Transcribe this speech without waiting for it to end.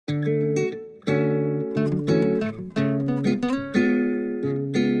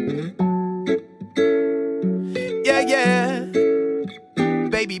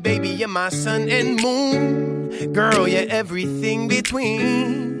my sun and moon. Girl, you're everything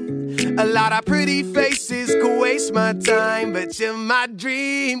between. A lot of pretty faces could waste my time, but you're my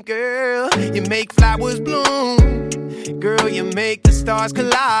dream, girl. You make flowers bloom. Girl, you make the stars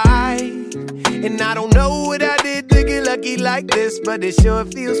collide. And I don't know what I did to get lucky like this, but it sure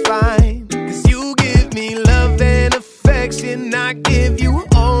feels fine. Cause you give me love and affection, I give you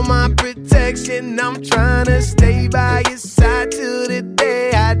all my protection. I'm trying to stay by your side till the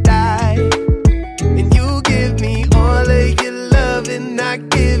day I die. And you give me all of your love and I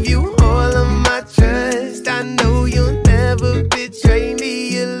give you all of my trust. I know you'll never betray me,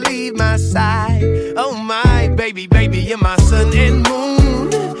 you'll leave my side. Oh my baby, baby, you're my sun and moon.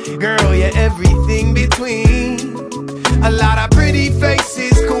 Girl, you're everything between. A lot of pretty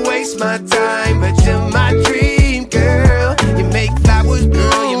faces could waste my time, but you're my dream, girl. You make flowers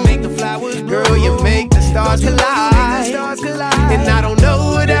bloom, you make the flowers bloom. Girl, you make the stars collide. And I don't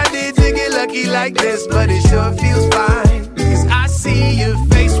know what I did to get lucky like this, but it sure feels fine. Cause I see your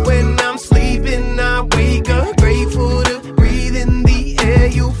face when I'm sleeping. I wake up grateful to breathe in the air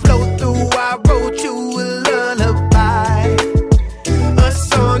you float through. I wrote you a lullaby, a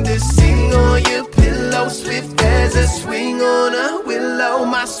song to sing on your pillow, swift as a swing on a willow.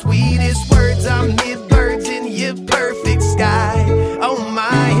 My sweetest words are mid-birds in your perfect sky. Oh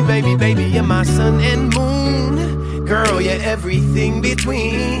my baby, baby, you're my sun and moon. Girl, you're everything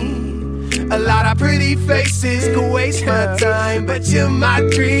between. A lot of pretty faces could waste my time, but you're my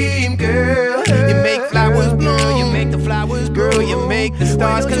dream, girl. You make flowers bloom, you make the flowers grow, you make the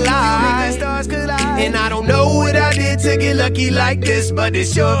stars collide. And I don't know what I did to get lucky like this, but it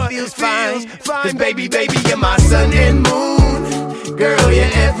sure feels fine. Cause baby, baby, you're my sun and moon. Girl,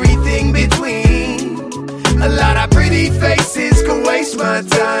 you're everything between. A lot of pretty faces could waste my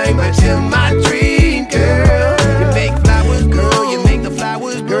time, but you're my dream, girl. You make flowers grow, you make the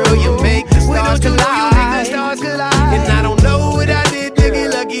flowers grow, you make the stars collide. And I don't know what I did to get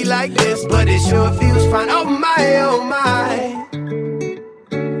lucky like this, but it sure feels fine. Oh my, oh my,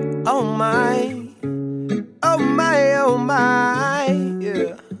 oh my, oh my, oh my.